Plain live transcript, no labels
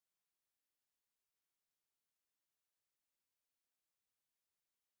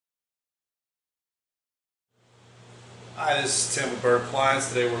Hi, this is Tim with Appliance.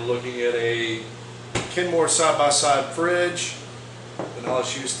 Today we're looking at a Kenmore side-by-side fridge with an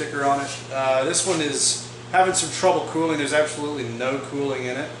LSU sticker on it. This one is having some trouble cooling. There's absolutely no cooling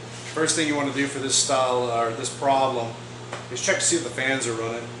in it. First thing you want to do for this style or this problem is check to see if the fans are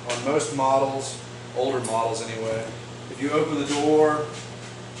running. On most models, older models anyway, if you open the door,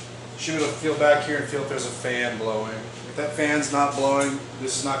 you should be able to feel back here and feel if there's a fan blowing. If that fan's not blowing,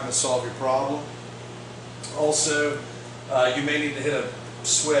 this is not going to solve your problem. Also, you may need to hit a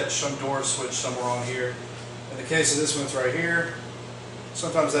switch, some door switch somewhere on here. In the case of this one, it's right here.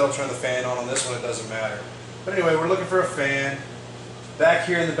 Sometimes that'll turn the fan on this one, it doesn't matter. But anyway, we're looking for a fan. Back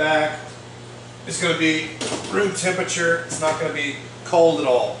here in the back, it's going to be room temperature. It's not going to be cold at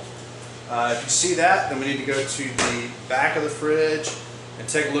all. If you see that, then we need to go to the back of the fridge and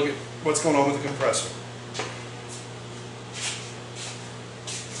take a look at what's going on with the compressor.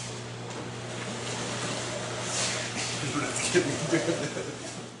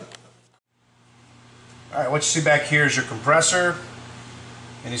 Alright, what you see back here is your compressor,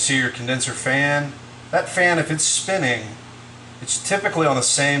 and you see your condenser fan. That fan, if it's spinning, it's typically on the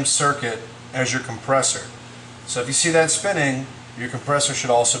same circuit as your compressor. So if you see that spinning, your compressor should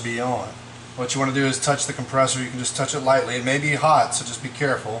also be on. What you want to do is touch the compressor. You can just touch it lightly. It may be hot, so just be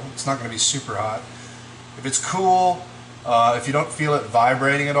careful. It's not going to be super hot. If it's cool, if you don't feel it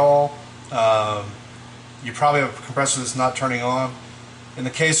vibrating at all, you probably have a compressor that's not turning on. In the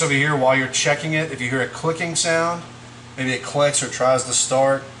case over here, while you're checking it, if you hear a clicking sound, maybe it clicks or tries to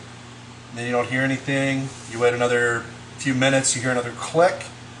start, then you don't hear anything, you wait another few minutes, you hear another click,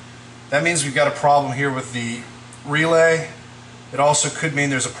 that means we've got a problem here with the relay. It also could mean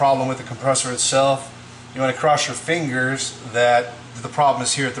there's a problem with the compressor itself. You want to cross your fingers that the problem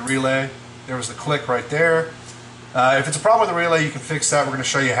is here at the relay. There was the click right there. If it's a problem with the relay, you can fix that. We're going to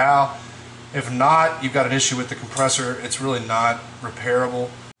show you how. If not, you've got an issue with the compressor. It's really not repairable.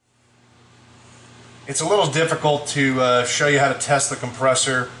 It's a little difficult to show you how to test the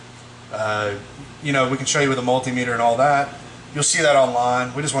compressor. You know, we can show you with a multimeter and all that. You'll see that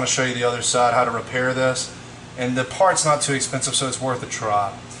online. We just want to show you the other side, how to repair this. And the part's not too expensive, so it's worth a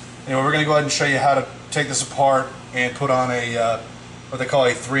try. Anyway, we're going to go ahead and show you how to take this apart and put on a what they call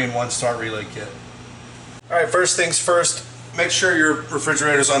a 3-in-1 start relay kit. Alright, first things first, make sure your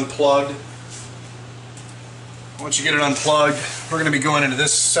refrigerator is unplugged. Once you get it unplugged, we're going to be going into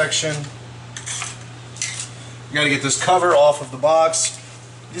this section. You got to get this cover off of the box.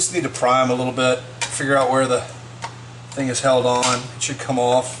 You just need to prime a little bit, figure out where the thing is held on. It should come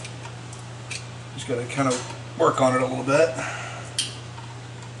off. Just got to kind of work on it a little bit.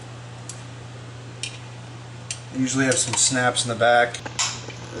 I usually have some snaps in the back.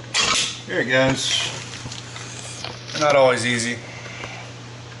 Here it goes. Not always easy.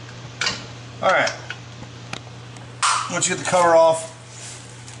 Alright. Once you get the cover off,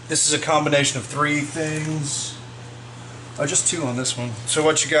 this is a combination of 3 things. Oh, just 2 on this one. So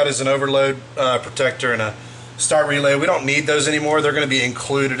what you got is an overload protector and a start relay. We don't need those anymore. They're going to be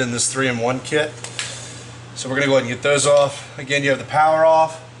included in this 3-in-1 kit. So we're going to go ahead and get those off. Again, you have the power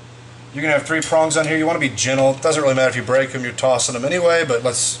off. You're going to have 3 prongs on here. You want to be gentle. It doesn't really matter if you break them. You're tossing them anyway, but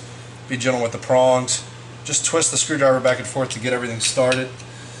let's be gentle with the prongs. Just twist the screwdriver back and forth to get everything started.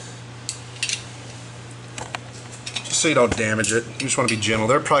 So you don't damage it. You just want to be gentle.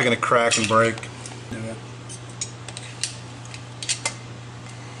 They're probably going to crack and break.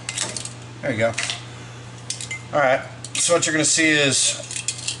 There you go. Alright, so what you're going to see is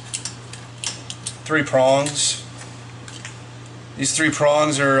 3 prongs. These 3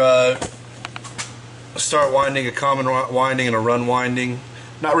 prongs are a start winding, a common winding, and a run winding.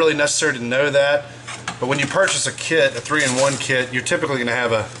 Not really necessary to know that, but when you purchase a kit, a 3-in-1 kit, you're typically going to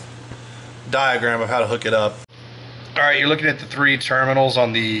have a diagram of how to hook it up. Alright, you're looking at the 3 terminals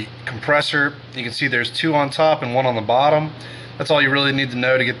on the compressor. You can see there's 2 on top and 1 on the bottom. That's all you really need to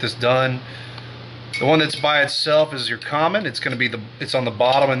know to get this done. The one that's by itself is your common. It's going to be it's on the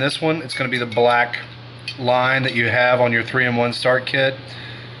bottom in this one. It's going to be the black line that you have on your 3-in-1 start kit.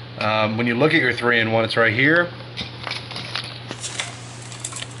 When you look at your 3-in-1, it's right here.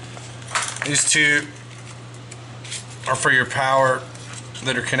 These 2 are for your power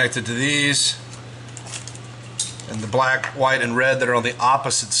that are connected to these. And the black, white, and red that are on the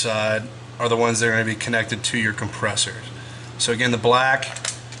opposite side are the ones that are going to be connected to your compressors. So again, the black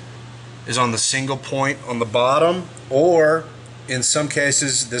is on the single point on the bottom, or in some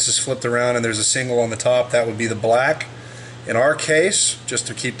cases this is flipped around and there's a single on the top. That would be the black. In our case, just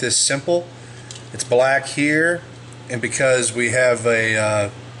to keep this simple, it's black here, and because we have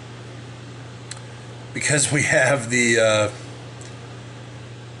the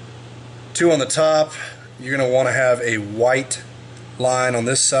 2 on the top, you're going to want to have a white line on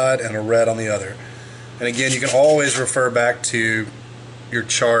this side and a red on the other. And again, you can always refer back to your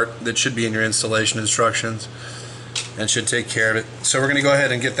chart that should be in your installation instructions and should take care of it. So we're going to go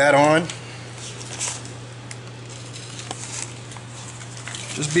ahead and get that on.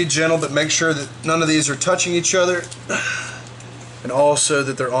 Just be gentle, but make sure that none of these are touching each other, and also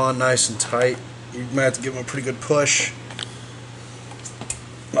that they're on nice and tight. You might have to give them a pretty good push.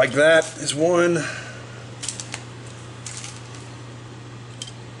 Like that is one.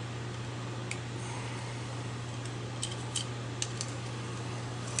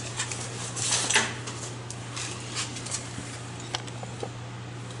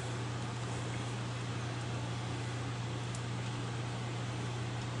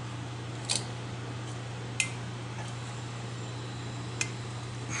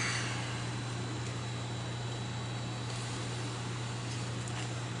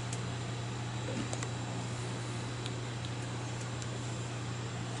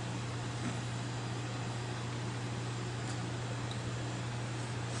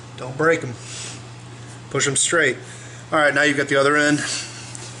 Don't break them. Push them straight. Alright, now you've got the other end.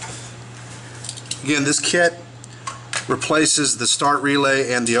 Again, this kit replaces the start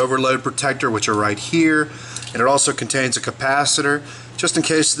relay and the overload protector, which are right here. And it also contains a capacitor. Just in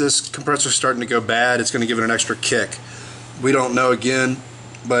case this compressor is starting to go bad, it's going to give it an extra kick. We don't know again,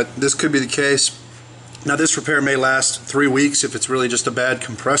 but this could be the case. Now this repair may last 3 weeks if it's really just a bad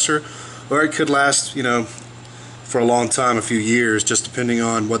compressor, or it could last, you know, for a long time, a few years, just depending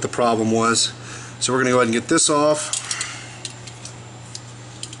on what the problem was. So we're going to go ahead and get this off.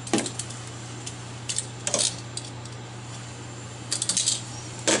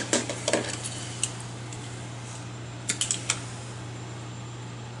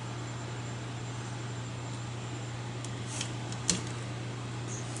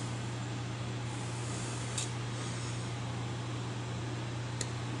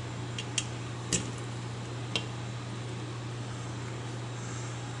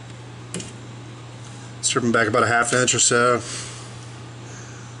 Strip them back about a ½ inch or so.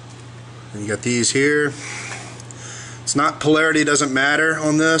 And you got these here. It's not polarity, doesn't matter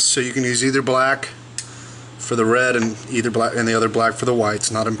on this, so you can use either black for the red and either black and the other black for the white.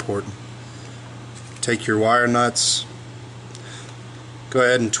 It's not important. Take your wire nuts. Go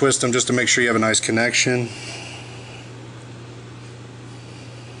ahead and twist them just to make sure you have a nice connection.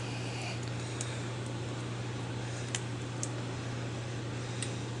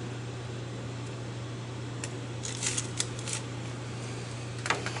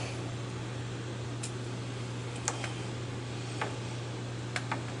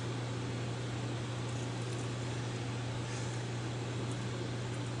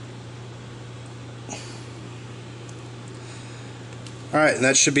 Alright, and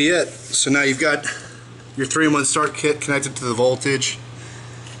that should be it. So now you've got your 3-in-1 start kit connected to the voltage,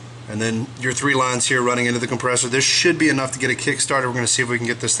 and then your 3 lines here running into the compressor. This should be enough to get a kickstarter. We're going to see if we can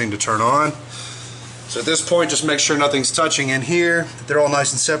get this thing to turn on. So at this point, just make sure nothing's touching in here, that they're all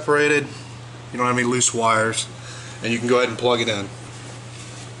nice and separated, you don't have any loose wires, and you can go ahead and plug it in.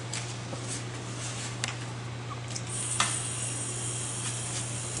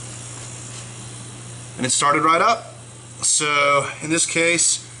 And it started right up. So in this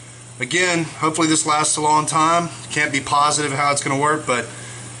case, again, hopefully this lasts a long time. Can't be positive how it's going to work, but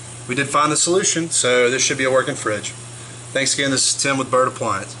we did find the solution, so this should be a working fridge. Thanks again. This is Tim with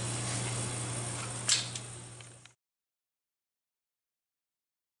Appliance.